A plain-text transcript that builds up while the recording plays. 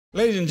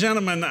Ladies and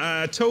gentlemen,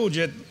 I told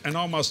you in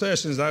all my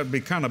sessions I would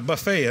be kind of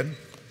buffeted.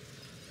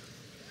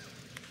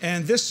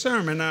 And this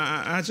sermon,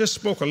 I just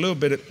spoke a little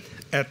bit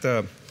at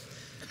the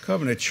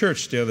Covenant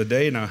Church the other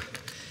day. Now,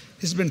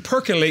 it's been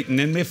percolating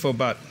in me for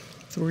about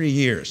 3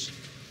 years.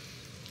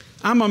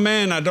 I'm a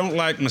man, I don't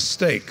like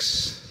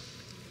mistakes.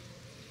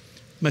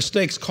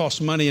 Mistakes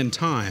cost money and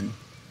time.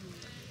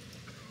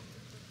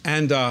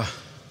 And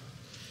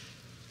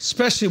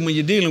especially when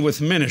you're dealing with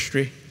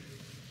ministry,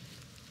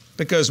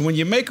 because when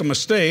you make a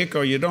mistake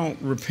or you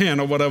don't repent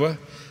or whatever,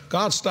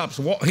 God stops.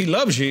 He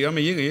loves you. I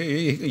mean,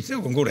 you're still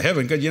going to go to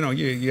heaven because,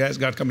 you ask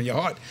God to come in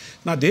your heart.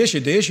 Not the issue.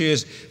 The issue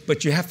is,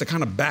 but you have to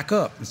kind of back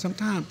up. And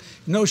sometimes,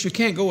 notice you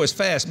can't go as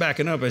fast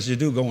backing up as you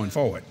do going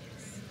forward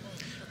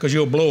because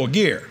you'll blow a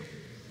gear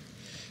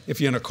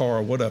if you're in a car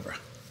or whatever.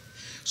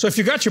 So if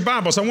you got your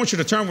Bibles, I want you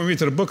to turn with me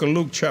to the book of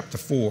Luke chapter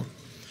 4.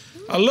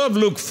 I love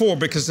Luke 4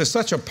 because it's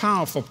such a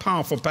powerful,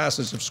 powerful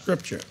passage of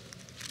Scripture.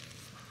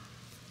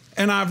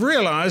 And I've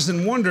realized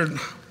and wondered,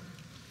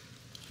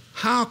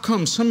 how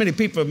come so many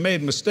people have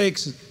made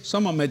mistakes?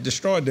 Some of them had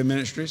destroyed their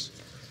ministries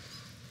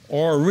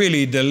or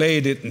really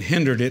delayed it and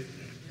hindered it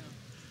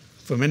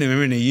for many,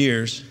 many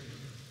years.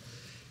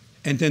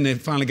 And then they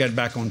finally got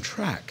back on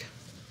track.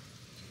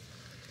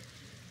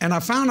 And I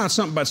found out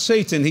something about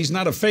Satan. He's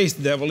not a faith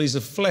devil. He's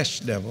a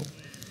flesh devil.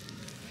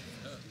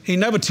 He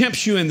never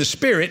tempts you in the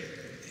spirit.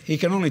 He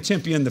can only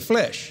tempt you in the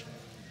flesh.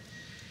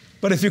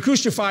 But if you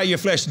crucify your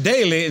flesh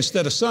daily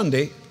instead of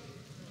Sunday,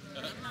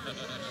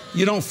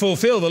 you don't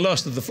fulfill the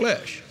lust of the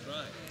flesh.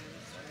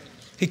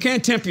 He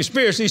can't tempt you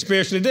spiritually. He's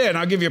spiritually dead. And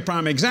I'll give you a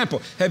prime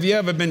example. Have you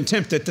ever been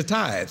tempted to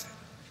tithe?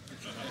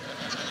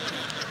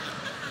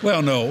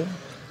 Well, no.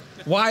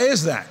 Why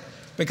is that?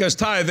 Because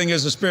tithing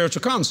is a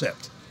spiritual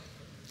concept.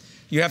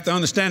 You have to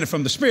understand it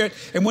from the Spirit.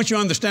 And once you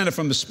understand it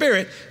from the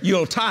Spirit,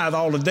 you'll tithe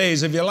all the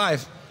days of your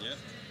life. Yep.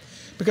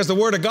 Because the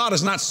Word of God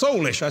is not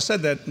soulish. I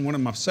said that in one of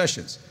my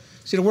sessions.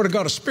 See, the Word of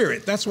God is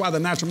spirit. That's why the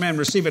natural man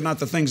receiveth not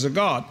the things of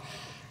God,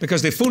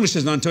 because they're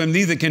foolishness unto him,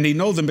 neither can he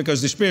know them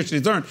because they're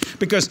spiritually discerned.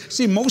 Because,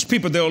 see, most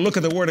people, they'll look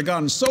at the Word of God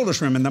in the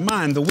soulish realm, in the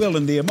mind, the will,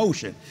 and the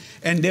emotion.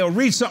 And they'll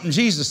read something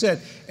Jesus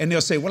said, and they'll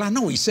say, well, I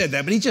know he said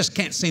that, but he just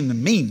can't seem to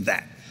mean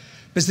that.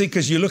 But see,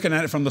 because you're looking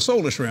at it from the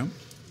soulish realm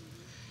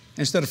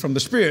instead of from the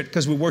spirit,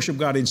 because we worship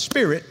God in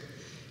spirit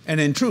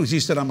and in truth. He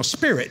said, I'm a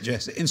spirit,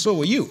 Jesse, and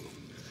so are you,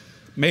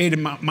 made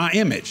in my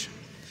image.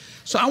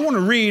 So I want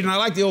to read, and I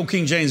like the old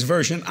King James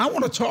Version. I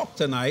want to talk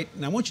tonight,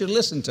 and I want you to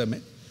listen to me.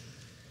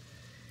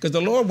 Because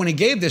the Lord, when he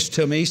gave this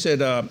to me, he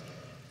said,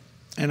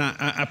 and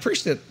I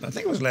preached it, I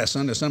think it was last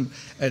Sunday,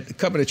 at a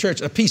Covenant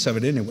Church, a piece of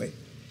it anyway.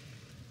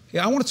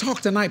 Yeah, I want to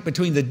talk tonight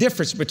between the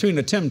difference between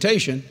a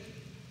temptation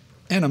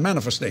and a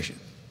manifestation.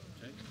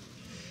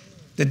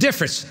 The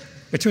difference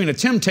between a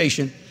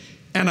temptation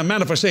and a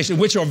manifestation,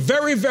 which are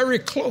very, very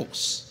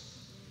close.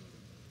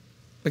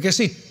 Because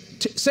see,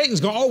 Satan's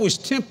going to always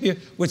tempt you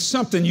with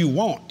something you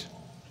want.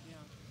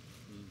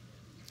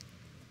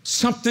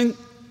 Something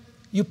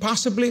you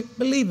possibly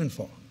believing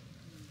for.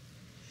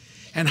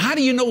 And how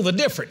do you know the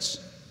difference?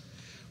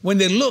 When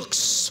they look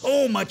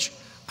so much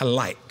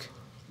alike.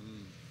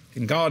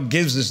 And God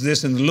gives us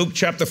this in Luke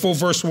chapter 4,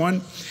 verse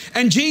 1.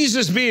 And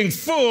Jesus being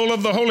full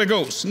of the Holy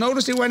Ghost.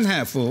 Notice he wasn't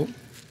half full.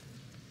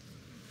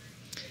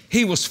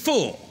 He was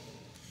full.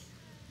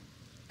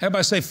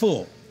 Everybody say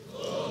full.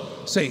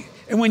 Full. Say,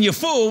 and when you're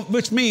full,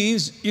 which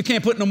means you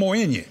can't put no more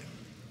in you.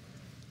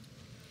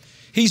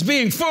 He's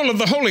being full of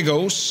the Holy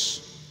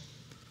Ghost,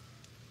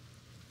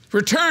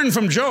 returned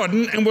from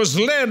Jordan and was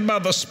led by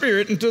the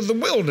Spirit into the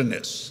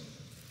wilderness,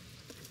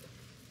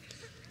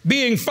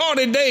 being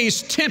 40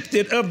 days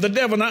tempted of the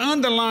devil. Now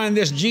underline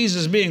this,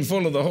 Jesus being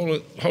full of the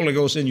Holy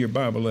Ghost in your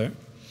Bible there.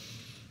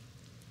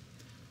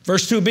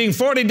 Verse 2, being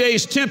 40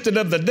 days tempted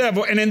of the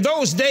devil, and in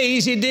those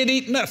days he did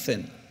eat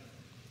nothing.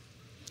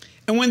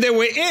 And when they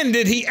were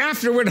ended, he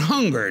afterward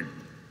hungered.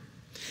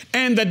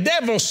 And the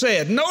devil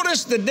said,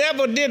 notice the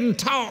devil didn't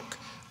talk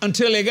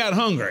until he got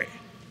hungry.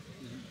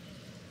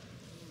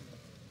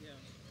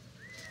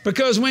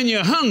 Because when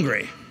you're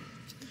hungry,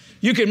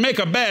 you can make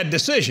a bad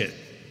decision.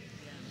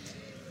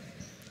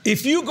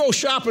 If you go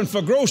shopping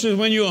for groceries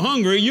when you're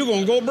hungry, you're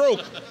going to go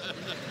broke.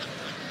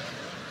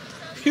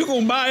 You're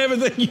going to buy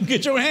everything you can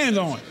get your hands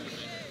on.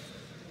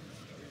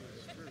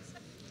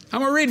 I'm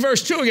going to read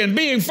verse 2 again.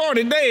 Being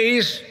 40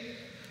 days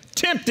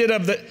tempted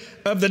of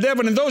the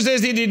devil. In those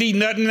days he did eat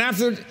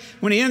nothing. And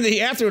when he ended,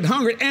 he afterward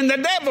hungered. And the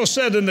devil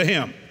said unto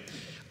him,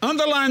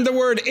 underline the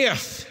word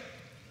if.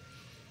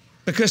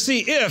 Because see,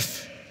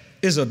 if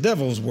is a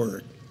devil's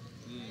word.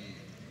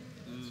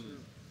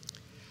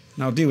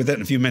 And I'll deal with that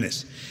in a few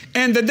minutes.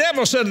 And the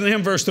devil said unto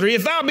him, verse 3,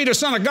 if thou be the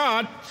Son of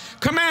God,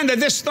 command that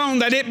this stone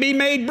that it be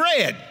made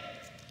bread.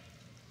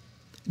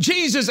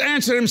 Jesus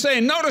answered him,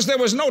 saying, notice there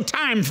was no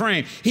time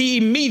frame. He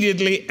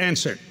immediately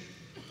answered,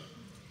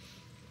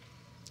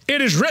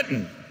 it is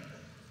written.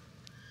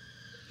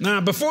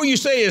 Now, before you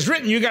say it's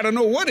written, you got to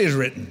know what is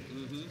written.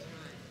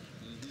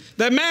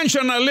 That man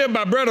shall not live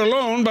by bread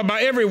alone, but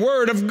by every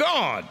word of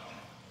God.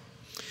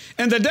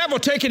 And the devil,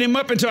 taking him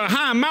up into a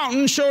high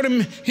mountain, showed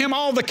him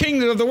all the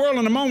kingdoms of the world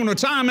in a moment of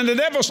time. And the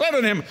devil said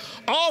unto him,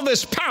 all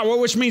this power,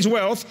 which means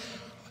wealth,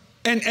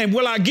 and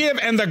will I give,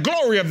 and the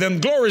glory of them.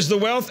 Glory is the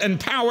wealth, and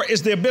power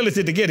is the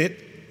ability to get it.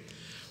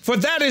 For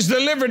that is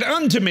delivered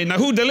unto me. Now,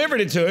 who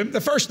delivered it to him? The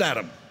first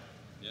Adam.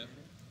 Yep.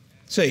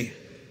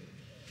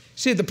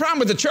 See, the problem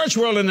with the church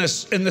world in the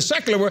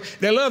secular world,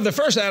 they love the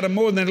first Adam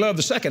more than they love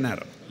the second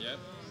Adam. Yep.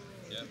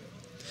 Yep.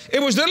 It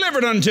was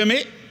delivered unto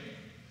me,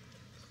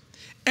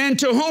 and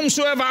to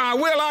whomsoever I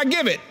will, I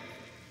give it.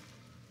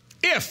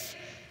 If,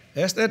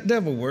 that's that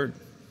devil word.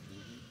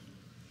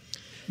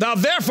 Thou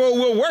therefore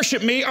wilt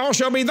worship me, all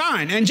shall be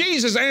thine. And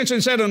Jesus answered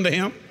and said unto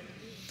him,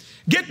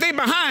 get thee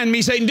behind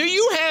me, Satan. Do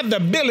you have the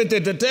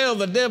ability to tell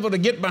the devil to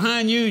get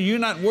behind you? You're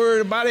not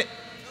worried about it?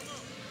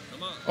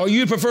 Come on. Or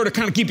you prefer to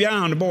kind of keep your eye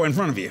on the boy in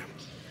front of you?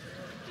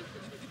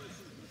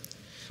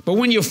 But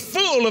when you're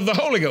full of the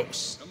Holy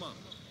Ghost,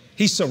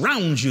 he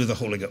surrounds you, the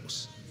Holy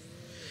Ghost.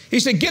 He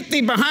said, get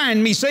thee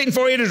behind me, Satan,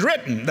 for it is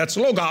written, that's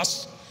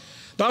Logos,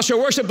 thou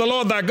shalt worship the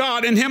Lord thy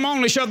God, and him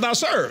only shalt thou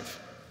serve.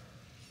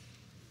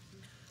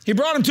 He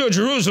brought him to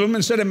Jerusalem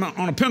and set him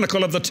on a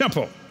pinnacle of the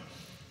temple.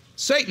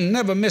 Satan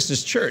never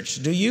misses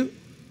church, do you?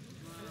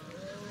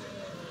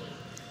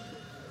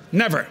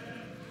 Never.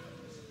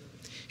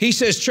 He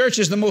says church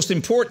is the most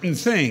important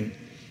thing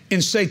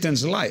in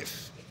Satan's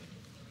life.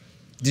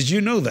 Did you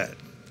know that?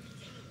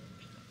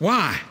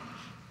 Why?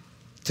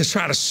 To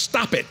try to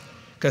stop it,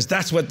 because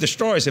that's what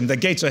destroys him. The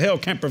gates of hell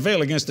can't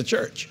prevail against the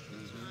church.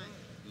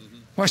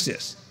 Watch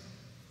this.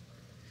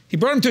 He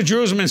brought him to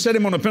Jerusalem and set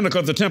him on the pinnacle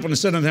of the temple and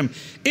said unto him,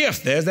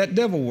 if, there's that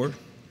devil word,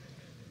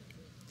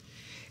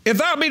 if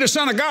thou be the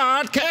Son of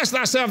God, cast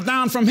thyself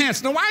down from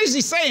hence. Now, why is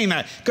he saying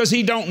that? Because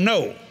he don't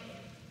know.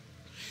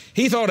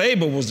 He thought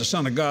Abel was the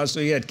son of God, so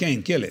he had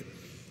Cain kill it.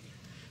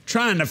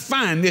 Trying to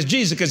find this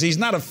Jesus, because he's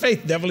not a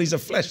faith devil, he's a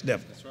flesh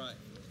devil. That's right.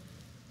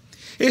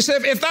 He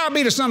said, if thou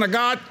be the Son of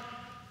God,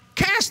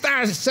 cast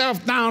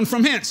thyself down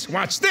from hence.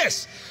 Watch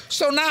this.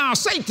 So now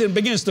Satan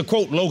begins to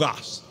quote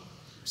Logos.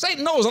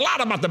 Satan knows a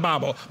lot about the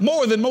Bible,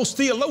 more than most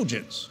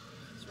theologians.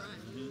 That's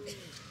right.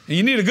 And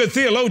you need a good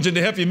theologian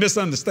to help you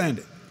misunderstand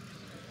it.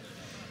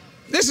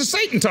 This is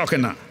Satan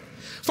talking now.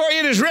 For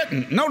it is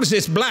written, notice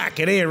it's black,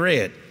 it ain't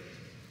red.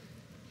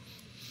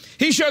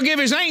 He shall give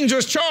his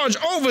angels charge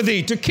over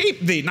thee to keep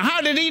thee. Now,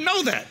 how did he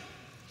know that?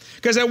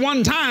 Because at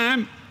one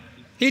time,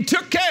 he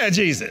took care of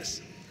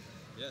Jesus.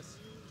 Yes.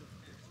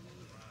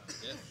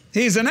 Yes.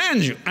 He's an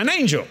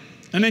angel,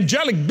 an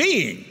angelic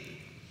being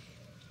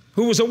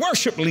who was a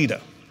worship leader.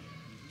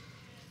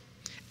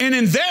 And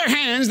in their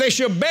hands they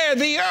shall bear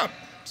thee up.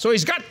 So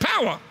he's got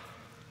power.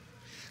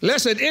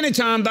 Lest at any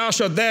time thou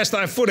shalt dash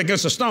thy foot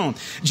against a stone.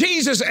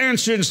 Jesus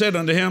answered and said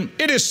unto him,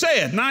 it is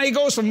said. Now he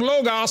goes from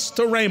Logos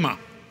to Rhema.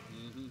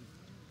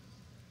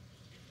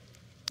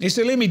 He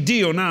said, let me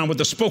deal now with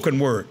the spoken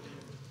word.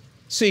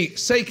 See,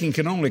 Satan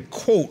can only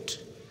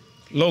quote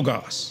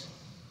Logos,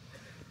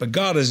 but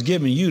God has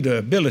given you the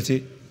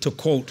ability to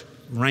quote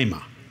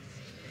Rhema,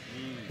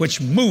 which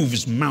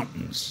moves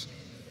mountains.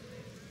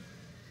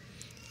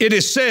 It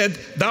is said,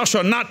 thou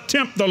shalt not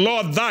tempt the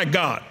Lord thy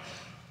God.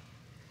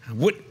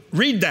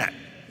 Read that.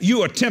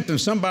 You are tempting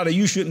somebody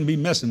you shouldn't be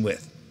messing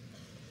with.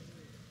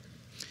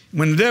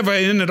 When the devil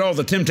ended all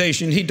the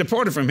temptation, he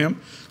departed from him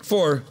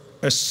for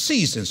a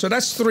season. So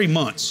that's 3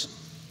 months.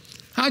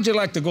 How'd you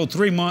like to go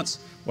 3 months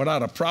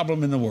without a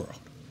problem in the world?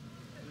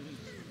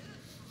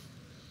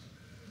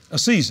 A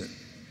season.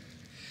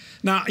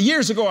 Now,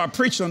 years ago, I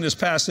preached on this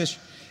passage,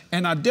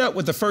 and I dealt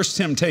with the first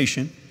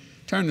temptation,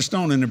 turn the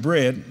stone into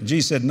bread.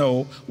 Jesus said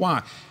no.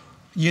 Why?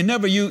 You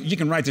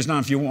can write this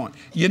down if you want.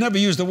 You never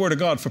use the word of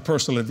God for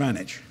personal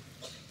advantage.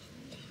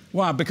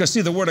 Why? Because,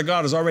 see, the word of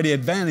God has already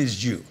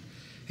advantaged you.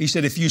 He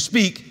said, if you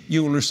speak,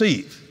 you will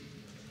receive.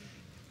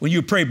 When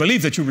you pray,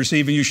 believe that you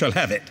receive and you shall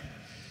have it.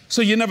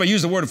 So you never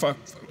use the word of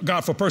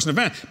God for personal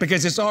advantage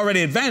because it's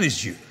already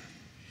advantaged you.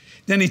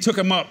 Then he took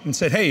him up and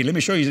said, hey, let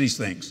me show you these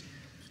things.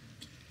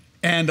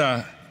 And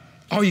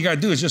all you got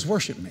to do is just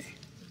worship me.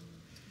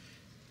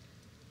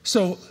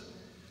 So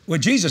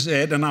what Jesus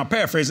said, and I'll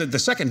paraphrase it, the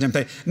second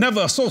temptation,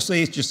 never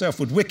associate yourself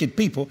with wicked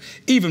people,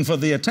 even for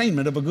the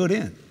attainment of a good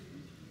end.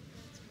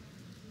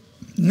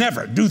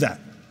 Never do that.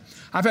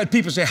 I've had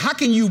people say, how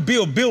can you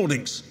build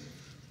buildings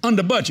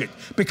under budget?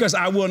 Because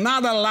I will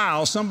not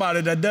allow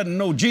somebody that doesn't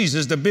know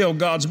Jesus to build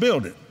God's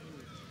building.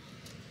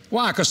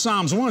 Why? Because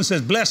Psalms 1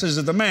 says, blessed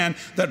is the man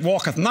that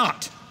walketh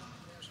not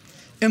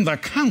in the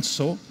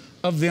counsel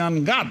of the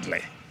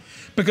ungodly.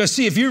 Because,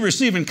 see, if you're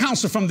receiving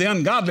counsel from the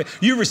ungodly,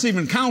 you're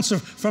receiving counsel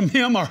from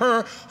him or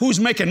her who's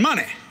making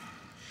money.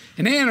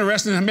 And they're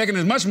interested in making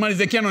as much money as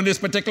they can on this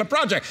particular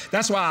project.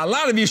 That's why a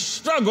lot of you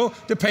struggle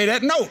to pay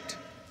that note.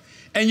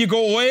 And you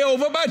go way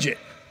over budget.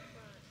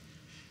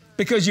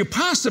 Because you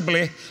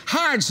possibly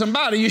hired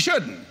somebody you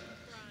shouldn't.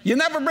 You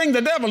never bring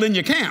the devil in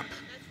your camp.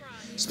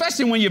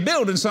 Especially when you're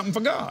building something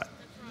for God.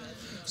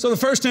 So the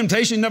first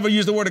temptation, never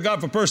use the word of God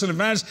for personal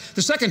advantage.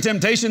 The second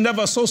temptation,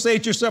 never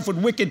associate yourself with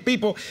wicked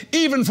people,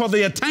 even for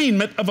the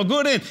attainment of a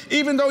good end,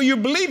 even though you're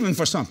believing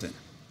for something.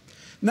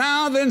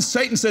 Now then,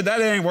 Satan said, that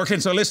ain't working,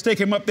 so let's take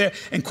him up there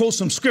and quote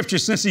some scripture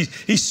since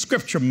he's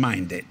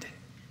scripture-minded.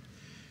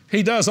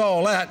 He does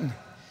all that.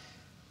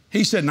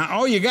 He said, now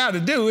all you got to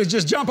do is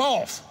just jump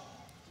off.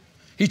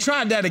 He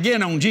tried that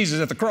again on Jesus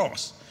at the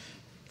cross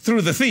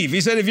through the thief. He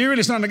said, if you're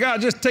really son of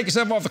God, just take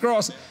yourself off the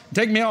cross and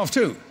take me off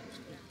too.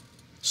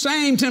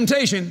 Same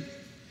temptation,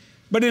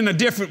 but with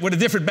a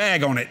different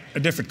bag on it, a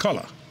different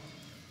color.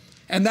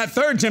 And that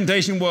third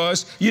temptation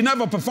was, you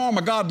never perform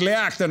a godly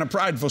act in a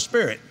prideful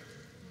spirit.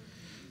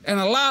 And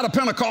a lot of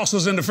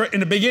Pentecostals in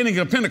the beginning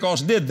of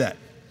Pentecost did that.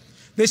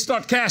 They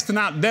start casting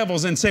out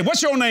devils and say,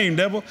 what's your name,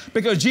 devil?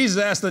 Because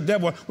Jesus asked the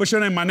devil, what's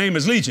your name? My name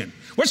is Legion.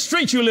 What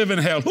street you live in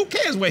hell? Who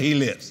cares where he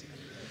lives?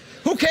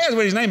 Who cares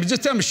what his name is?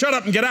 Just tell him to shut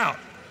up and get out.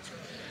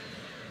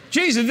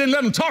 Jesus didn't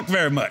let him talk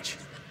very much.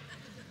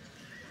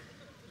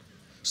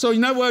 So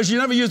in other words, you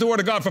never use the word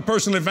of God for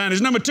personal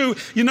advantage. Number two,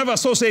 you never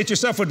associate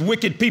yourself with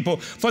wicked people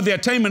for the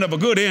attainment of a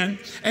good end.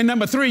 And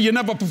number three, you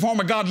never perform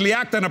a godly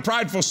act in a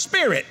prideful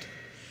spirit.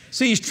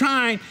 See,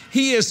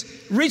 he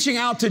is reaching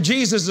out to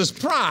Jesus'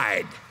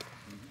 pride.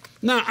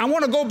 Now, I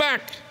want to go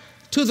back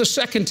to the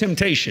second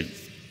temptation,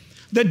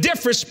 the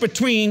difference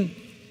between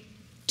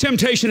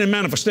temptation and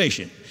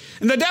manifestation.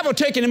 And the devil,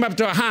 taking him up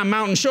to a high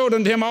mountain, showed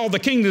unto him all the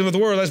kingdoms of the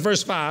world. That's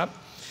verse 5.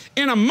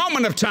 In a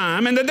moment of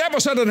time, and the devil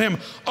said unto him,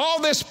 all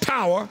this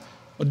power,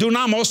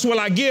 dunamos, will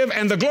I give,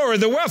 and the glory,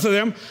 the wealth of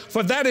them,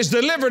 for that is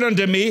delivered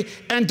unto me,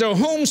 and to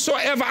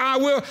whomsoever I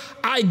will,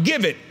 I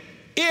give it.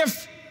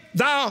 If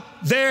thou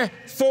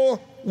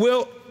therefore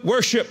wilt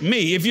worship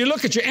me. If you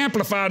look at your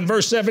Amplified in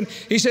verse 7,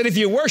 he said, if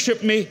you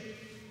worship me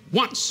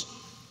once.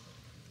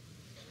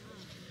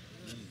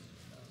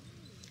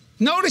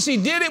 Notice he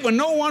did it when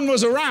no one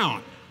was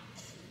around.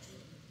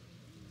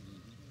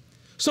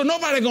 So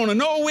nobody going to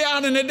know we're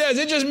out in the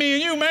desert. It's just me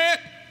and you, man.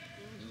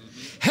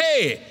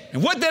 Hey,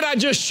 and what did I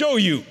just show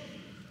you?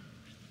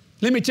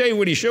 Let me tell you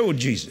what he showed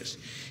Jesus.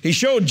 He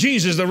showed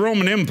Jesus the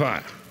Roman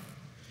Empire.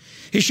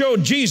 He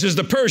showed Jesus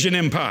the Persian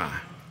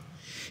Empire.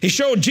 He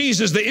showed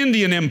Jesus the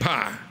Indian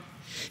Empire.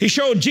 He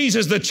showed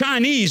Jesus the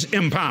Chinese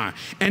Empire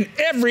and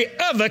every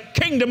other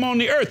kingdom on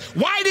the earth.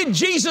 Why did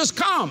Jesus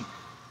come?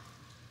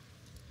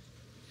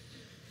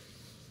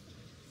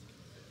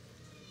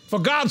 For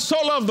God so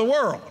loved the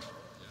world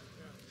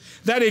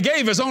that he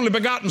gave his only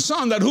begotten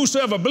Son, that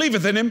whosoever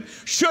believeth in him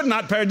should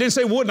not perish. Didn't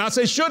say would not,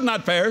 say should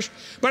not perish,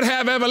 but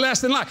have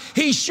everlasting life.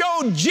 He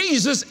showed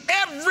Jesus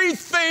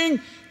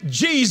everything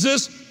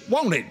Jesus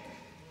wanted.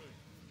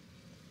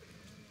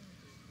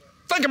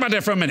 Think about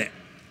that for a minute.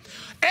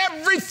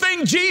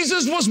 Everything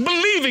Jesus was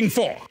believing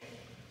for.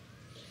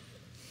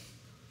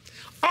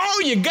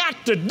 All you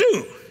got to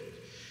do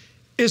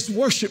is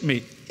worship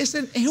me.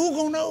 Who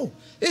gonna know?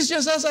 It's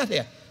just us out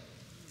here.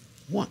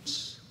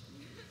 Once.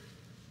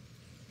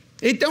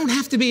 It don't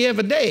have to be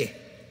every day.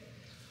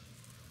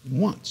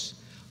 Once.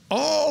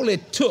 All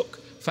it took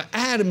for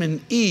Adam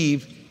and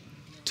Eve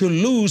to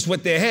lose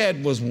what they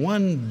had was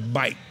one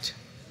bite.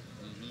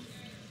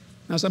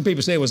 Now, some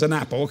people say it was an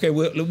apple. Okay,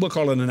 we'll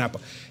call it an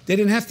apple. They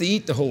didn't have to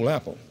eat the whole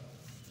apple.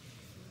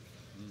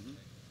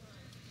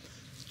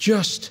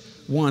 Just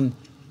one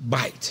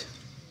bite.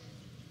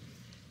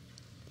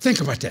 Think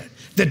about that.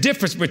 The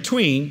difference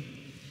between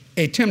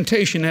a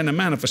temptation and a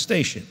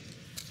manifestation.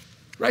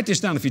 Write this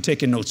down if you're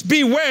taking notes.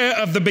 Beware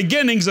of the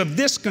beginnings of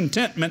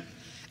discontentment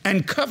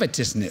and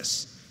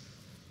covetousness.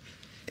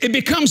 It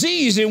becomes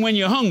easy when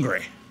you're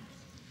hungry.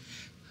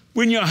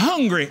 When you're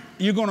hungry,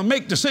 you're going to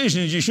make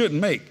decisions you shouldn't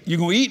make. You're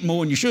going to eat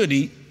more than you should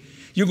eat.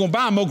 You're going to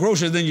buy more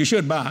groceries than you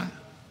should buy.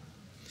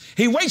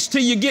 He waits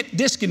till you get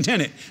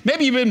discontented.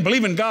 Maybe you've been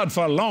believing God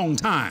for a long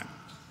time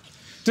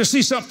to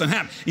see something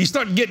happen. You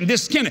start getting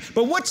discontented.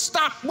 But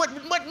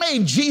what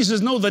made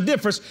Jesus know the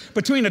difference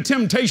between a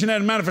temptation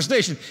and a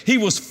manifestation? He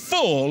was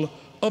full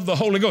of the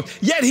Holy Ghost.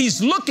 Yet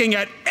he's looking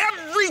at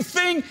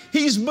everything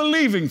he's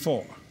believing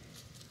for.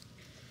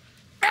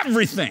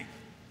 Everything.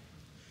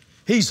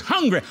 He's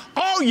hungry.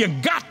 All you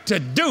got to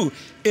do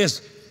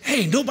is,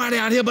 hey, nobody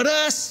out here but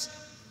us.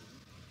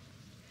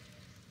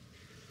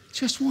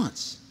 Just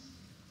once.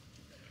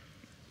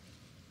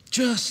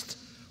 Just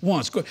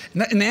once.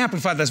 In the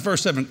Amplified, that's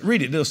verse 7.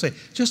 Read it. It'll say,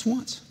 just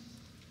once.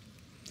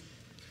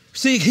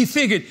 See, he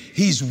figured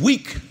he's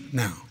weak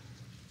now.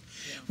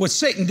 What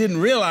Satan didn't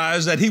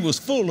realize that he was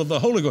full of the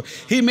Holy Ghost.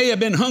 He may have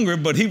been hungry,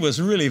 but he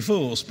was really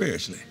full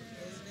spiritually.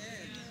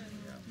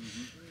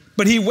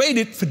 But he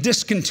waited for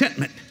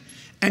discontentment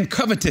and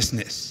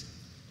covetousness.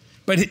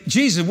 But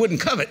Jesus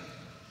wouldn't covet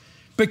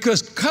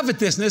because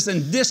covetousness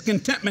and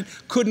discontentment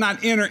could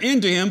not enter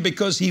into him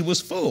because he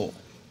was full.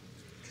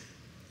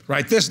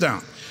 Write this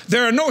down.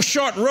 There are no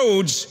short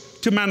roads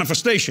to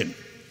manifestation.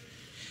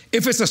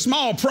 If it's a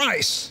small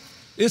price,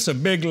 it's a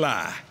big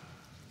lie.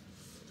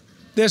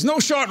 There's no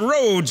short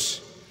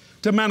roads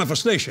to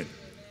manifestation.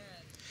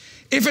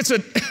 If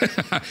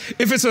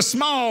it's a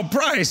small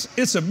price,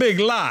 it's a big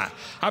lie.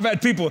 I've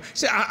had people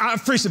say, I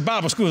preach at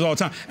Bible schools all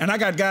the time, and I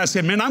got guys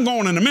saying, man, I'm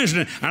going in the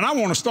ministry, and I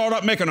want to start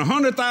up making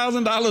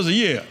 $100,000 a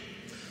year.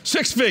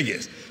 6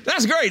 figures.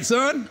 That's great,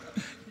 son.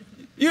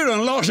 You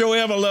done lost your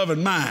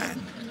ever-loving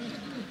mind.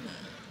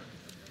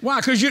 Why?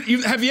 Because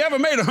have you ever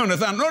made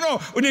 $100,000? No.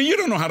 Well, then you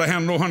don't know how to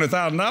handle no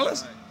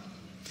 $100,000.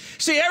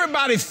 See,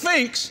 everybody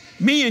thinks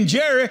me and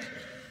Jerry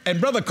and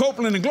Brother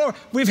Copeland and Gloria,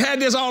 we've had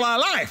this all our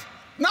life.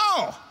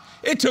 No,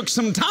 it took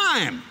some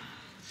time.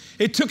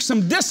 It took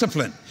some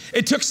discipline.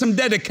 It took some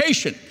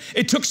dedication.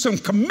 It took some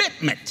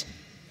commitment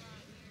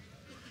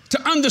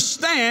to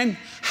understand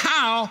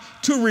how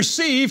to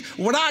receive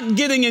without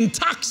getting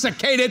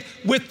intoxicated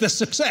with the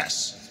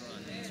success.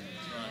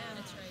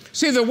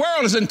 See, the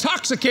world is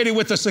intoxicated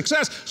with the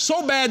success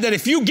so bad that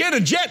if you get a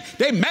jet,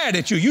 they're mad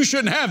at you. You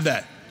shouldn't have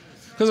that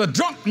because a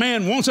drunk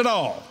man wants it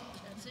all.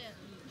 That's it.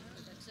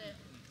 That's it.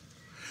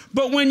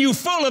 But when you're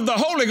full of the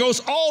Holy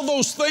Ghost, all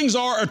those things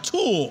are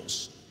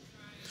tools.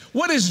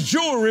 What is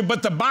jewelry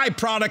but the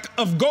byproduct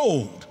of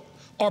gold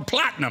or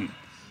platinum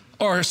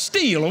or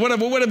steel or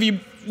whatever you're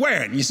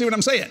wearing? You see what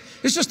I'm saying?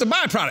 It's just a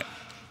byproduct.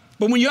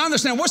 But when you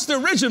understand what's the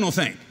original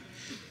thing,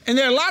 and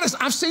there are a lot of,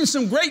 I've seen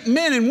some great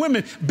men and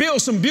women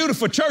build some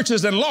beautiful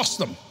churches and lost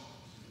them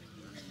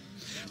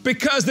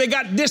because they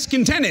got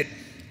discontented.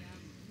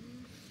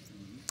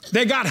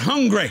 They got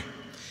hungry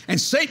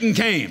and Satan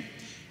came.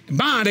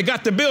 They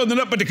got the building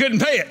up, but they couldn't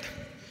pay it.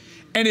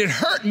 And it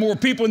hurt more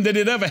people than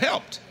it ever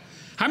helped.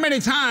 How many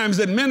times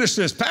that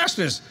ministers,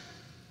 pastors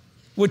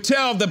would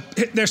tell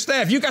their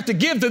staff, you got to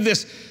give to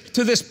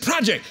this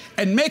project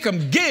and make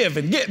them give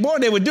and get more.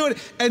 They would do it.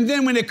 And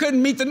then when they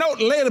couldn't meet the note,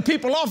 lay the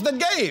people off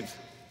that gave.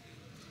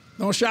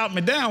 Don't shout me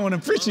down when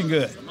I'm preaching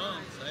good.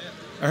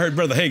 I heard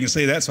Brother Hagin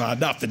say that, so I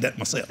adopted that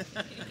myself.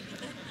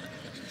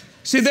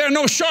 See, there are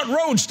no short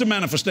roads to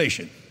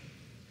manifestation.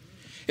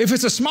 If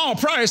it's a small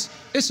price,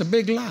 it's a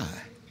big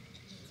lie.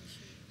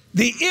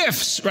 The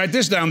ifs, write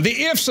this down,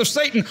 the ifs of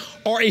Satan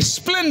are a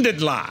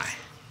splendid lie.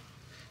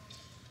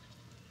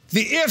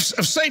 The ifs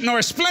of Satan are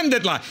a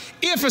splendid lie.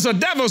 If is a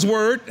devil's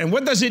word, and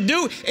what does it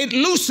do? It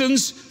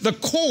loosens the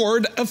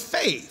cord of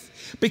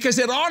faith because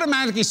it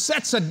automatically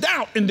sets a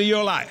doubt into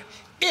your life.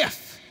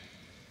 If.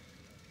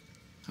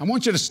 I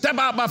want you to step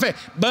out by faith.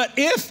 But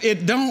if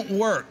it don't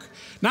work,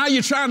 now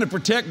you're trying to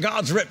protect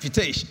God's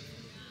reputation.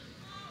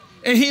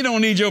 And he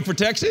don't need your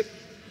protection.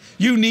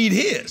 You need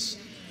his.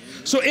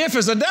 So if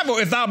is a devil,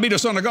 if thou be the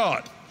Son of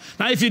God.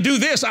 Now if you do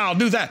this, I'll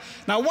do that.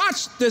 Now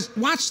watch this,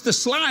 watch the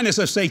slyness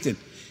of Satan.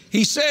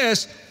 He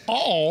says,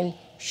 all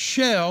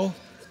shall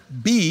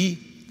be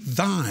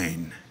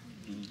thine.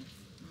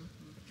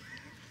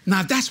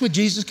 Now that's what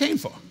Jesus came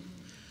for,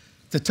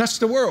 to touch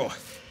the world.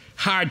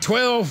 Hired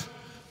 12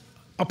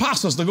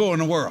 apostles to go in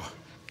the world.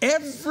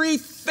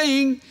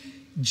 Everything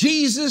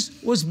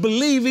Jesus was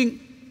believing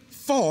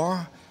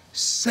for,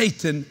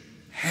 Satan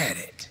had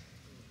it.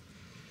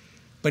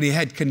 But he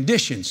had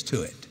conditions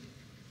to it.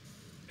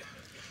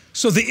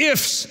 So the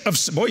ifs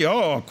of, boy,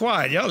 y'all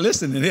quiet, y'all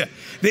listening here.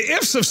 The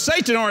ifs of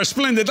Satan are a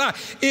splendid lie.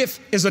 If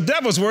is a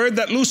devil's word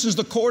that loosens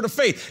the cord of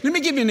faith. Let me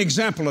give you an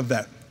example of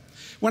that.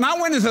 When I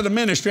went into the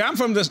ministry, I'm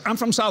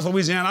from South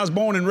Louisiana. I was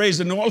born and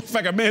raised in New Orleans. In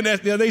fact, a man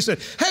asked me, they said,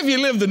 have you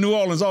lived in New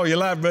Orleans all your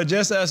life, Brother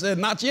Jesse? I said,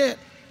 not yet.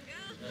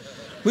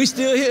 We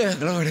still here,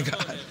 glory to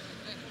God.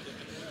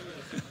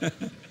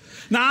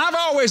 Now, I've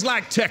always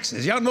liked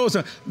Texas. Y'all know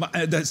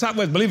the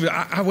Southwest believers,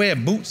 I wear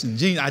boots and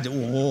jeans.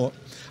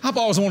 I've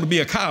always wanted to be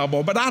a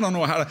cowboy, but I don't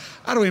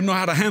even know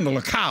how to handle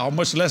a cow,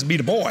 much less be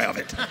the boy of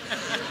it.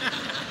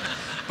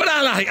 But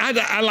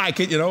I like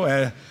it, you know,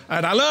 and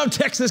I love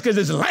Texas because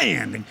it's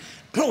land. And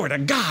glory to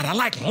God, I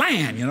like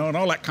land, you know, and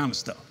all that kind of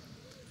stuff.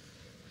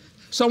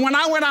 So when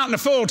I went out in the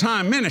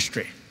full-time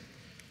ministry,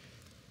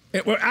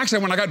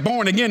 actually when I got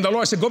born again, the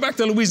Lord said, go back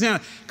to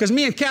Louisiana, because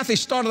me and Kathy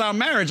started our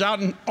marriage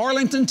out in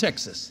Arlington,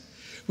 Texas.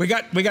 We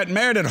got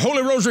married at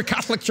Holy Rosary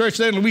Catholic Church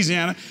there in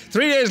Louisiana.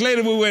 3 days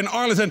later, we were in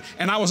Arlington,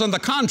 and I was on the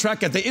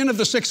contract at the end of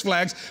the Six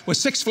Flags with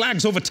Six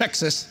Flags over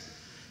Texas.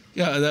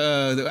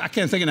 I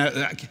can't think of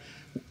that.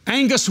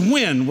 Angus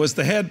Wynn was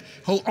the head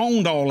who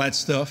owned all that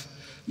stuff,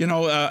 you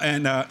know,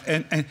 and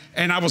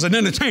I was an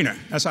entertainer.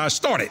 That's how I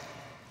started.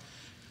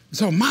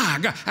 So my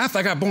God, after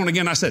I got born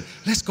again, I said,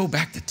 let's go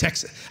back to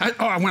Texas.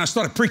 When I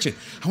started preaching,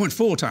 I went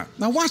full time.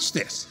 Now watch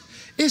this.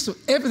 It's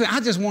everything. I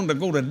just wanted to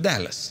go to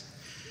Dallas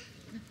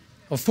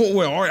or Fort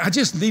Worth.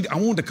 I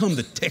wanted to come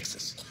to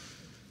Texas.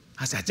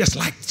 I said, I just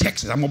like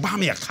Texas. I'm going to buy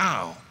me a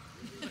cow.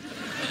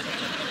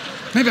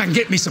 Maybe I can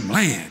get me some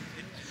land.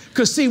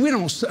 Because see, we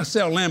don't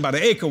sell land by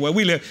the acre where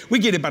we live. We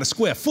get it by the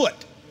square foot.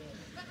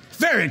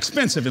 Very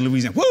expensive in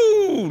Louisiana.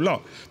 Woo,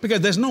 Lord.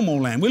 Because there's no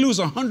more land. We lose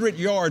 100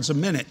 yards a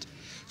minute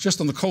just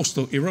on the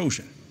coastal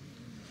erosion.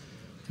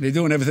 They're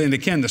doing everything they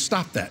can to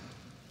stop that.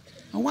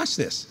 Now watch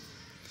this.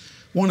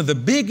 One of the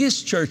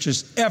biggest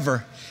churches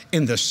ever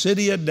in the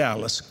city of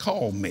Dallas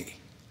called me.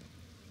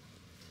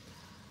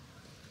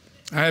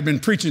 I had been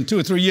preaching 2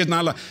 or 3 years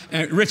now.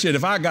 And Richard,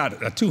 if I got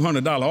a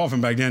 $200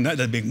 offering back then,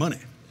 that's big money.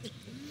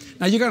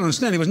 Now you got to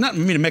understand, it was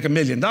nothing for me to make $1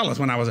 million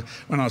when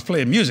I was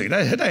playing music.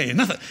 That ain't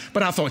nothing.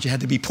 But I thought you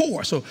had to be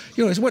poor. So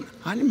you know,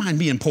 I didn't mind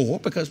being poor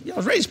because I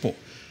was raised poor.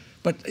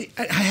 But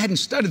I hadn't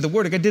studied the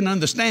Word. I didn't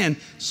understand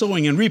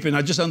sowing and reaping.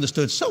 I just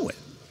understood sowing.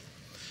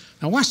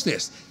 Now watch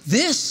this.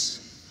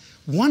 This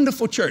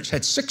wonderful church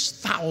had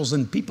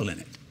 6,000 people in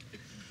it.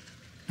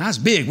 That's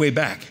big way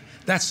back.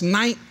 That's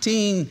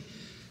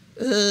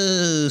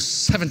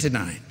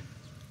 1979.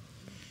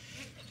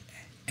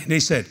 And they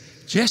said,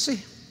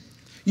 Jesse,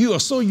 you are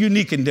so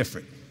unique and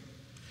different.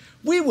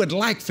 We would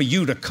like for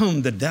you to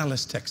come to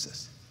Dallas,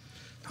 Texas.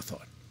 I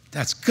thought,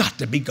 that's got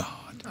to be God.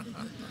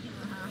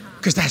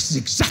 Because that's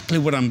exactly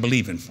what I'm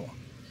believing for.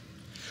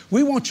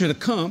 We want you to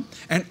come,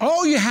 and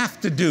all you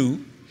have to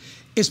do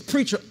is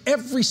preach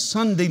every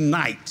Sunday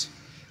night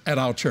at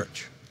our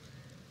church.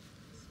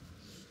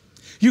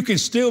 You can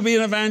still be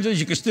an evangelist.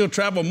 You can still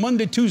travel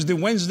Monday, Tuesday,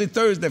 Wednesday,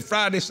 Thursday,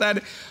 Friday,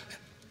 Saturday.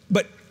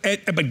 But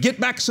get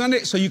back Sunday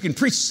so you can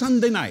preach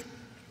Sunday night.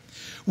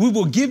 We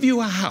will give you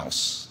a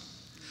house.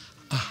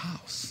 A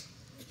house.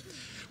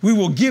 We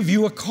will give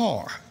you a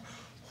car.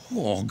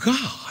 Oh,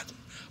 God,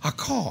 a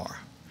car.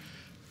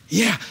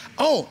 Yeah.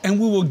 Oh, and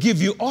we will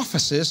give you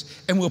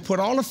offices, and we'll put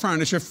all the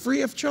furniture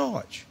free of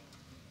charge.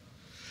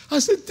 I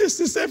said, this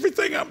is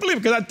everything I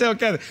believe. Because I tell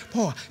Kathy,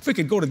 boy, if we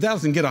could go to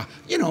Dallas and get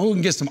we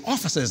can get some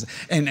offices.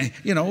 And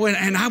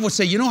I would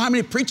say, you know how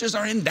many preachers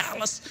are in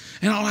Dallas?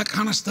 And all that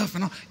kind of stuff.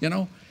 And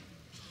all,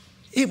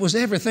 It was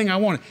everything I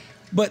wanted.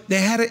 But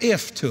they had an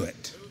if to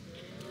it.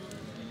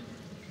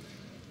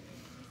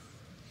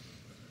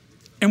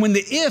 And when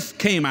the if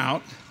came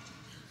out,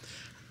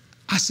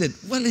 I said,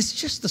 well, it's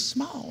just a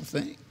small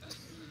thing.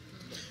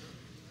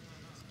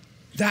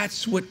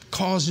 That's what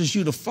causes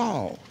you to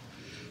fall.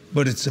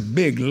 But it's a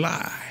big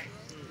lie.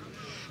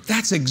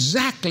 That's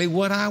exactly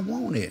what I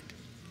wanted.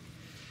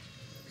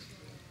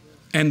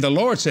 And the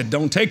Lord said,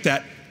 don't take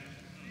that.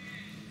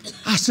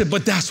 I said,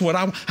 but that's what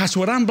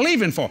I'm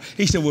believing for.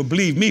 He said, well,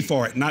 believe me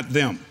for it, not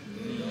them.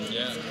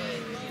 Yeah.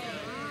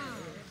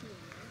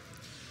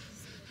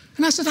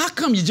 And I said, how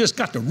come you just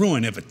got to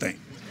ruin everything?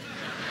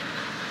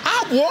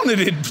 I wanted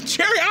it,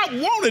 Jerry. I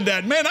wanted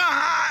that, man.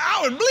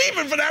 I was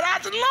believing for that. I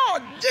said,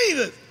 Lord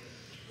Jesus.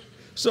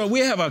 So we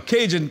have a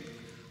Cajun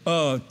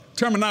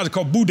terminology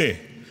called boudin.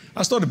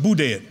 I started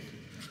boudin.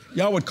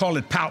 Y'all would call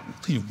it pouting.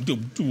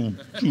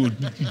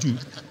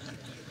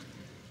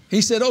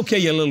 He said, okay,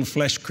 you little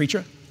flesh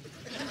creature.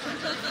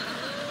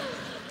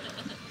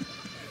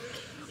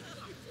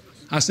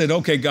 I said,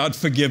 okay, God,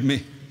 forgive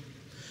me.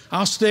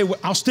 I'll stay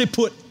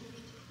put.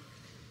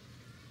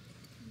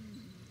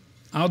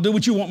 I'll do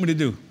what you want me to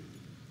do.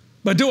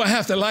 But do I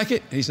have to like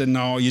it? He said,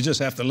 no, you just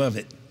have to love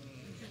it.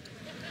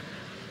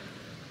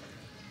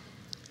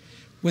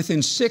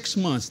 Within 6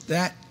 months,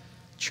 that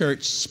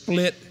church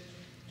split,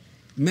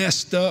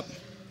 messed up,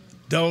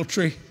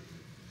 adultery,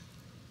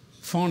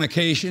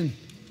 fornication,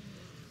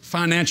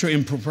 financial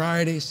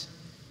improprieties.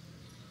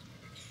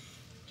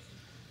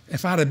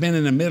 If I'd have been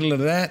in the middle of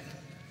that,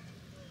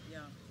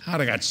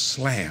 I'd have got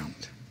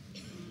slammed.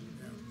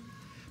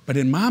 But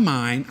in my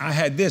mind, I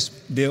had this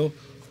deal,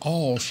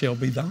 all shall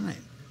be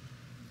thine.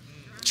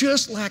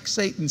 Just like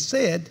Satan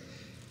said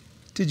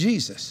to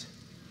Jesus.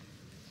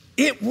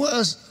 It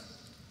was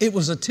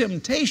a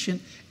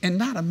temptation and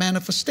not a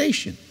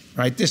manifestation.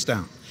 Write this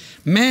down.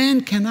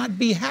 Man cannot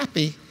be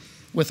happy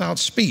without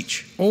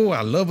speech. Oh, I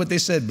love what they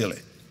said, Billy.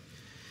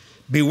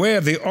 Beware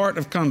of the art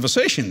of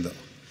conversation, though.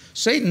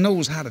 Satan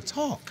knows how to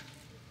talk.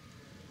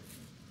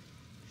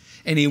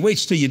 And he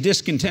waits till you're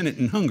discontented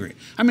and hungry.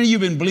 How many of you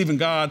have been believing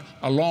God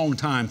a long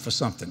time for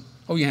something?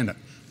 Hold your hand up.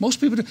 Most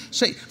people do.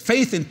 Say,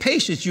 faith and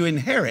patience you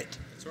inherit.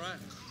 That's right.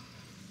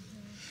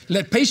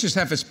 Let patience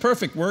have its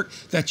perfect work,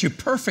 that you're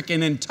perfect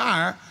and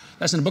entire.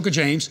 That's in the book of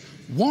James,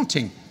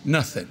 wanting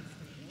nothing.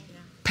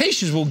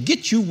 Patience will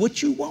get you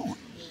what you want,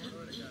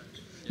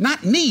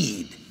 not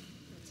need,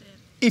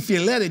 if you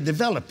let it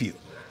develop you.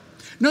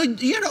 No,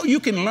 you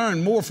can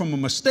learn more from a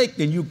mistake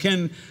than you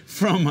can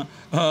from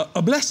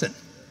a blessing.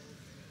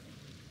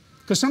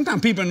 Because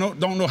sometimes people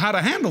don't know how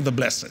to handle the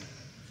blessing.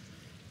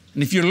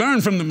 And if you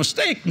learn from the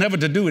mistake never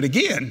to do it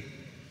again,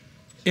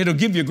 it'll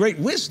give you great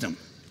wisdom.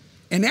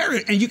 And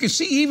you can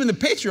see even the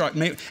patriarch,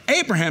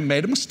 Abraham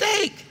made a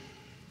mistake.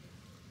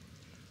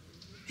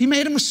 He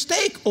made a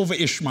mistake over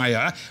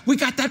Ishmael. We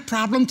got that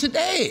problem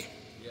today.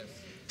 Yes.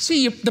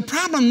 See, the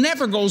problem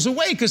never goes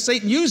away because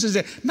Satan uses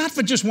it not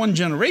for just one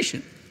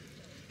generation.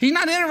 He's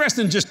not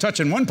interested in just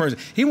touching one person.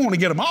 He wants to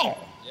get them all.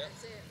 Yes.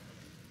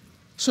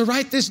 So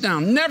write this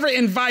down. Never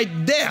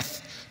invite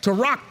death to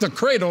rock the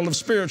cradle of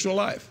spiritual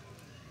life.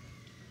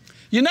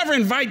 You never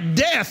invite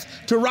death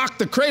to rock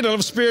the cradle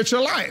of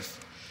spiritual life.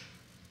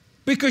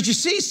 Because you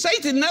see,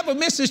 Satan never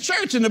misses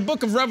church. In the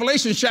book of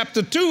Revelation,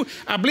 chapter 2,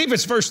 I believe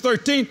it's verse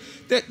 13,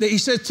 that he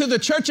says to the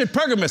church at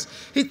Pergamos,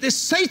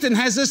 Satan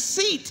has a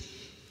seat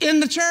in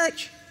the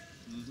church.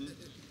 Mm-hmm.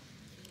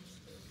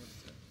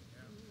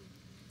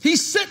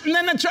 He's sitting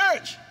in the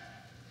church.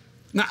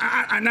 Now,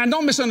 I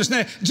don't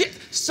misunderstand.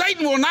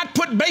 Satan will not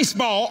put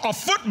baseball or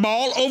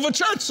football over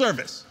church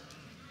service.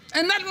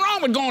 And nothing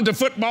wrong with going to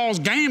football's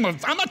game.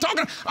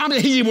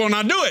 He will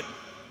not do it.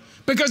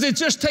 Because it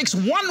just takes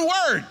one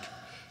word.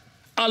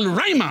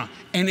 Al-Rama,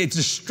 and it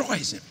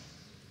destroys him.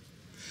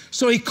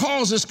 So he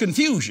causes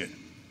confusion.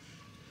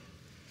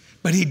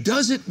 But he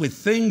does it with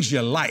things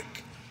you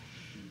like.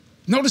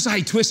 Notice how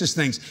he twists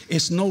things.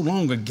 It's no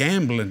longer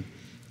gambling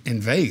in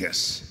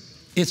Vegas.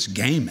 It's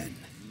gaming.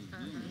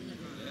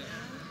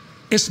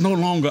 It's no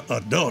longer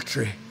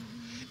adultery.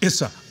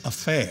 It's an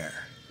affair.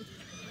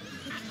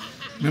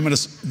 Remember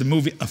the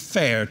movie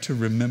Affair to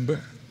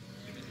Remember?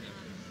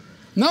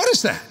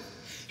 Notice that.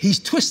 He's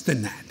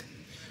twisting that.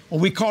 Or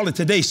we call it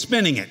today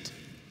spinning it.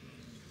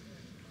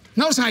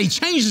 Notice how he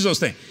changes those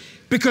things.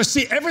 Because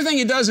see, everything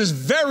he does is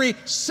very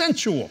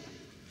sensual,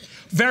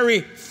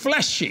 very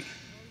fleshy.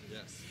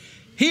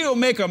 He'll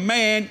make a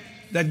man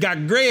that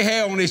got gray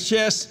hair on his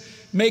chest,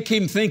 make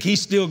him think he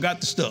still got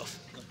the stuff.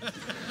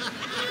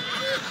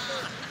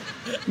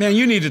 Man,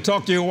 you need to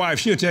talk to your wife.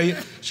 She'll tell you.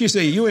 She'll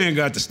say, you ain't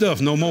got the stuff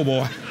no more,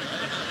 boy.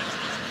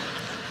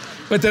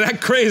 But to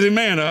that crazy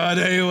man, oh, I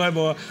tell you what,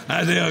 boy,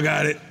 I still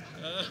got it.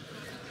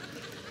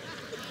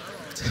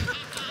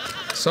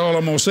 That's all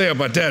I'm going to say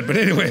about that. But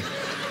anyway,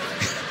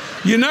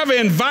 you never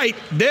invite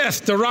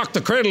death to rock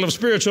the cradle of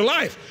spiritual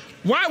life.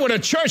 Why would a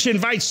church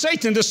invite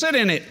Satan to sit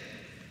in it?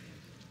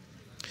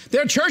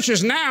 There are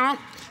churches now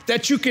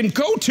that you can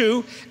go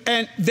to,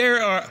 and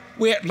a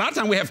lot of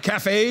times we have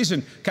cafes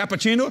and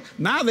cappuccino.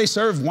 Now they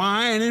serve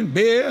wine and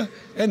beer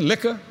and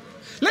liquor.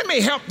 Let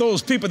me help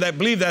those people that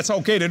believe that's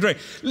okay to drink.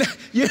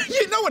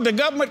 You know what the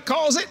government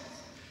calls it?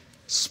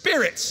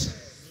 Spirits.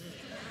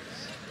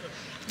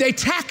 They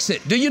tax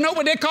it. Do you know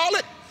what they call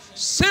it?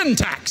 Sin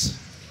tax.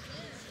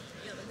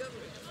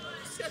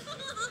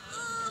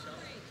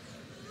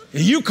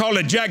 You call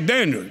it Jack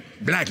Daniel,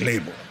 Black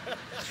Label.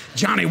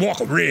 Johnny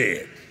Walker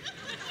Red.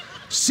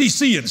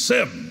 CC and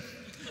 7,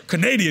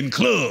 Canadian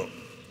Club.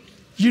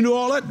 You know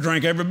all that?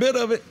 Drank every bit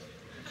of it.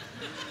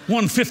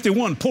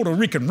 151 Puerto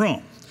Rican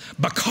rum,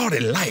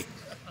 Bacardi Light,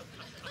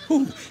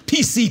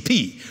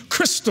 PCP,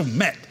 crystal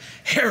meth,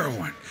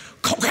 heroin,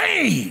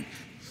 cocaine.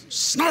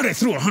 Snorted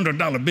through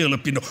 $100 bill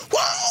up your nose.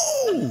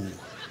 Whoa!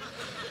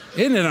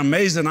 Isn't it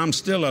amazing I'm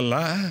still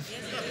alive?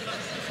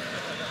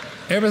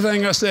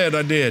 Everything I said,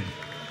 I did.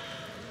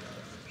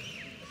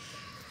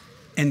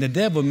 And the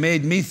devil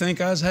made me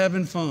think I was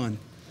having fun.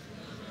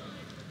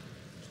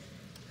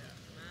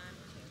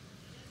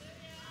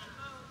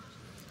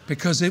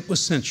 Because it was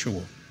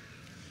sensual.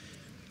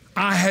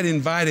 I had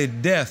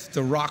invited death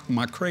to rock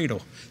my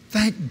cradle.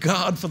 Thank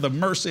God for the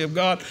mercy of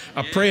God,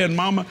 a praying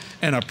mama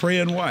and a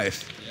praying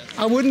wife.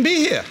 I wouldn't be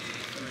here.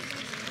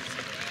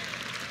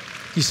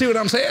 You see what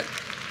I'm saying?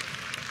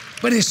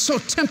 But it's so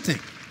tempting.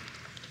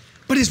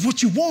 But it's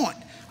what you want.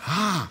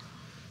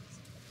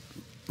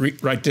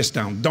 Write this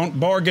down. Don't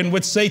bargain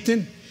with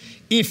Satan.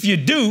 If you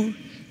do,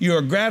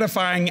 you're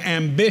gratifying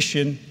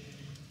ambition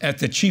at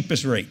the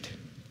cheapest rate.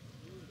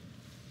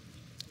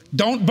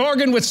 Don't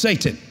bargain with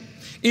Satan.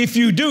 If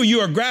you do, you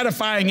are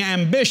gratifying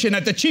ambition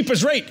at the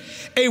cheapest rate.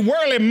 A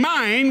worldly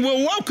mind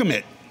will welcome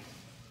it.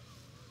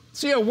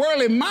 See, a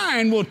worldly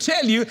mind will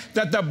tell you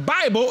that the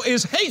Bible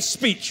is hate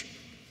speech.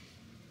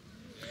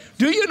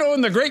 Do you know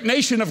in the great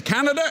nation of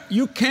Canada,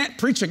 you can't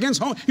preach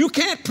against you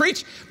can't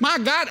preach, my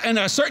God, in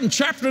a certain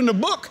chapter in the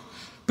book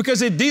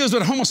because it deals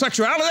with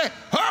homosexuality?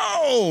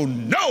 Oh,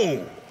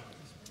 no.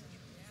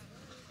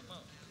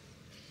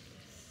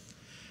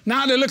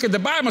 Now they look at the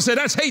Bible and say,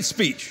 that's hate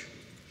speech.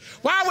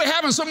 Why are we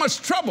having so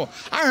much trouble?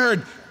 I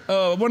heard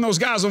one of those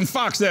guys on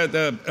Fox,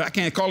 that I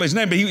can't call his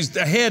name, but he was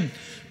the head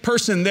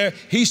person there.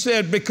 He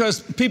said, because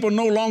people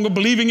no longer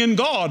believing in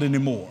God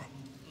anymore.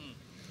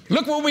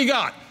 Look what we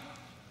got.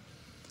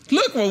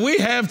 Look what we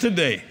have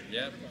today.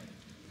 Yep.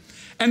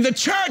 And the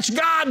church,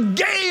 God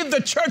gave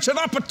the church an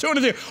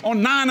opportunity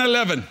on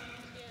 9/11.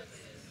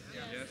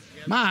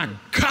 My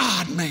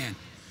God, man.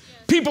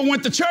 People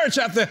went to church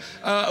after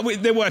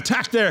they were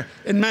attacked there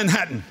in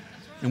Manhattan.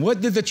 And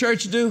what did the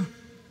church do?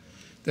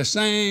 The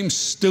same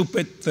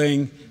stupid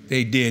thing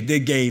they did. They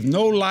gave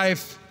no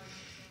life,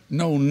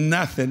 no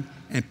nothing,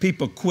 and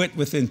people quit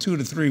within 2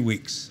 to 3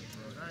 weeks.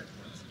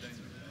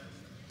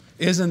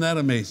 Isn't that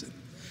amazing?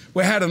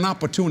 We had an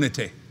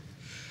opportunity.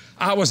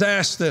 I was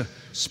asked to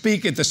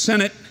speak at the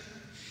Senate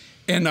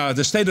in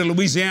the state of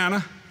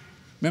Louisiana.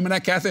 Remember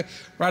that, Kathy?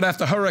 Right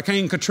after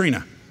Hurricane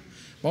Katrina.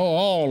 Well,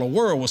 all the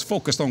world was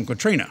focused on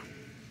Katrina.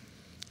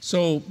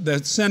 So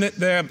the Senate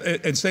there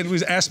in state of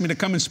Louisiana asked me to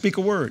come and speak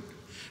a word.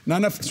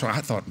 So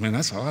I thought, man,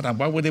 that's odd.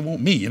 Why would they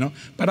want me, you know?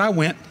 But I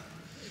went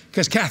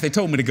because Kathy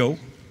told me to go.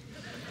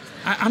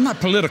 I'm not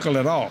political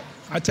at all.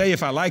 I tell you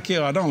if I like you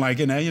or I don't like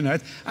you. Now, you know,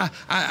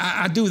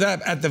 I do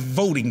that at the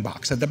voting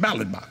box, at the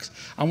ballot box.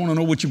 I want to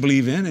know what you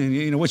believe in and,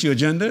 you know, what's your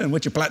agenda and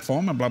what's your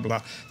platform and blah, blah,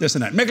 blah, this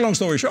and that. Make a long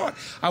story short,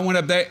 I went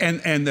up there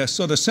and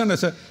so the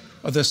senator,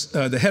 or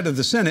the head of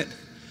the Senate,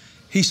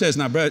 he says,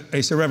 now, brother,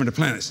 he said, Reverend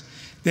Duplantis,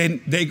 they're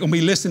going to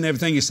be listening to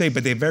everything you say,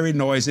 but they're very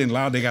noisy and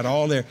loud. They got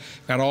all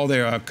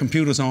their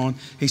computers on.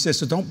 He says,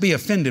 so don't be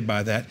offended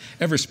by that.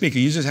 Every speaker,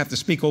 you just have to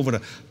speak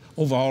over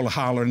all the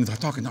holler and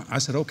talking. I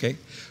said, okay.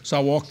 So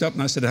I walked up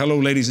and I said, hello,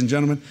 ladies and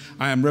gentlemen.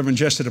 I am Reverend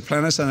Jesse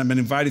Duplantis, and I've been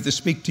invited to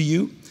speak to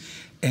you.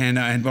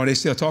 And while they're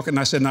still talking,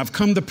 I said, and I've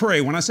come to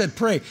pray. When I said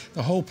pray,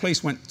 the whole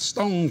place went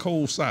stone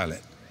cold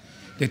silent.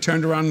 They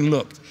turned around and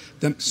looked.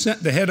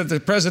 The head of the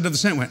president of the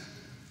Senate went,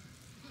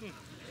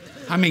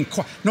 I mean,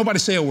 nobody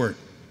say a word.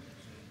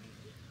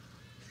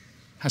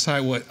 That's how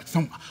it was,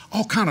 from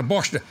all kind of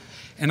Boston.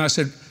 And I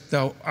said,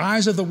 the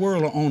eyes of the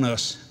world are on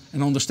us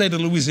and on the state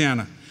of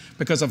Louisiana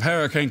because of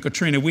Hurricane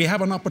Katrina. We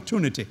have an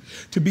opportunity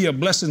to be a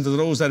blessing to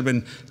those that have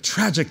been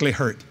tragically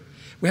hurt.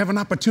 We have an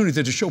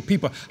opportunity to show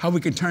people how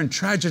we can turn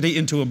tragedy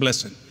into a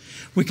blessing.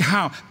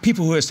 How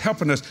people who is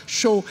helping us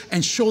show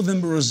them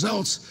the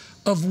results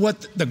of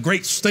what the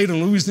great state of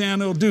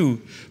Louisiana will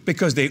do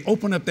because they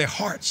open up their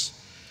hearts.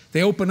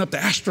 They open up the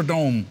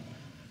Astrodome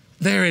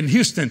there in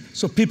Houston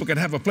so people could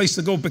have a place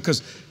to go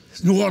because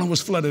New Orleans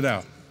was flooded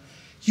out.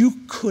 You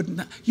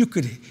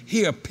could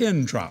hear a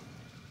pin drop.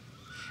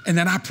 And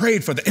then I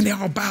prayed for them, and they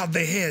all bowed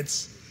their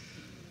heads.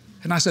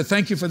 And I said,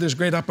 thank you for this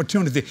great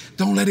opportunity.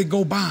 Don't let it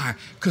go by,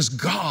 because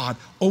God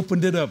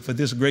opened it up for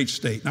this great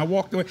state. And I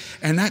walked away,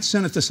 and that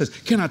senator says,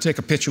 can I take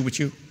a picture with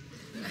you?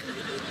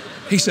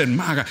 He said,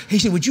 my God. He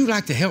said, would you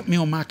like to help me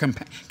on my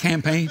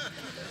campaign?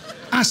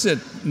 I said,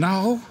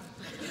 no.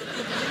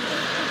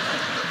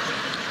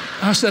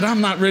 I said, I'm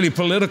not really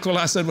political.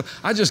 I said, well,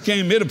 I just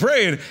came here to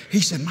pray. And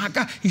he said, my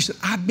God. He said,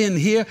 I've been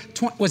here,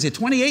 was it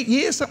 28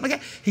 years, something like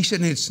that? He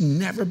said, and it's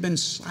never been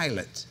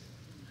silent.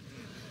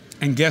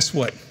 And guess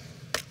what?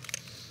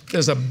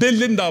 There's $1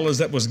 billion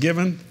that was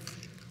given.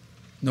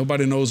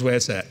 Nobody knows where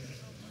it's at.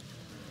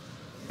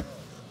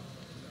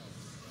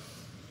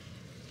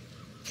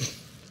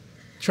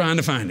 Trying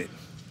to find it.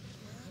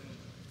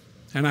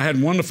 And I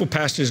had wonderful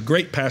pastors,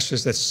 great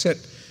pastors that sent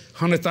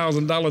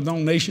 $100,000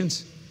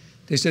 donations.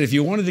 They said, if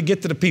you wanted to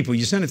get to the people,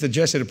 you send it to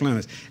Jesse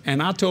Duplantis.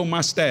 And I told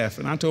my staff,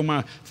 and I told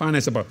my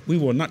finance department, we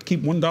will not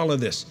keep $1 of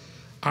this.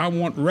 I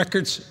want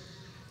records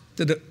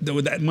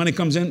that money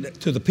comes in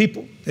to the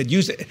people that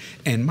use it.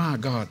 And my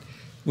God,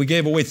 we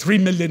gave away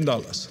 $3 million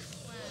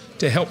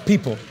to help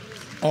people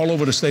all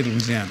over the state of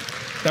Louisiana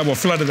that were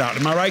flooded out.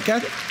 Am I right,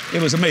 Kathy?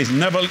 It was amazing.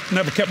 Never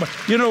kept.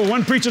 You know,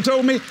 one preacher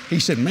told me, he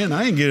said, man,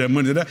 I ain't get that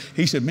money to that.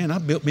 He said, man, I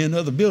built me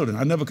another building.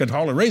 I never could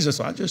haul a razor,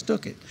 so I just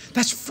took it.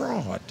 That's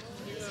fraud.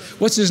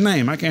 What's his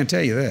name? I can't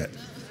tell you that.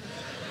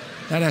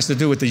 That has to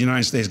do with the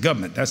United States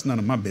government. That's none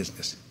of my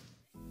business.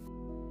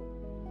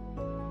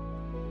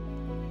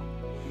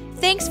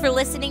 Thanks for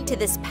listening to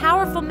this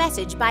powerful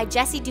message by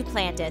Jesse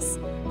Duplantis.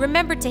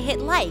 Remember to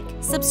hit like,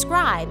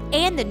 subscribe,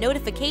 and the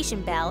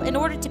notification bell in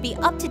order to be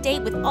up to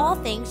date with all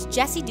things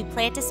Jesse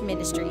Duplantis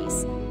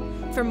Ministries.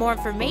 For more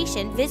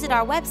information, visit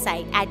our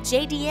website at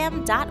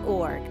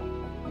jdm.org.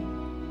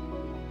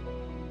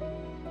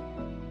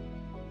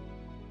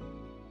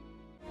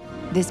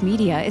 This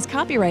media is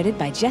copyrighted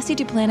by Jesse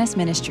Duplantis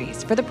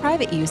Ministries for the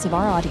private use of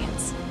our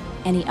audience.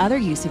 Any other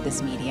use of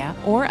this media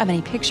or of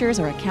any pictures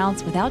or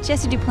accounts without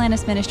Jesse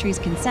Duplantis Ministries'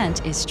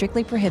 consent is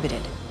strictly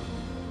prohibited.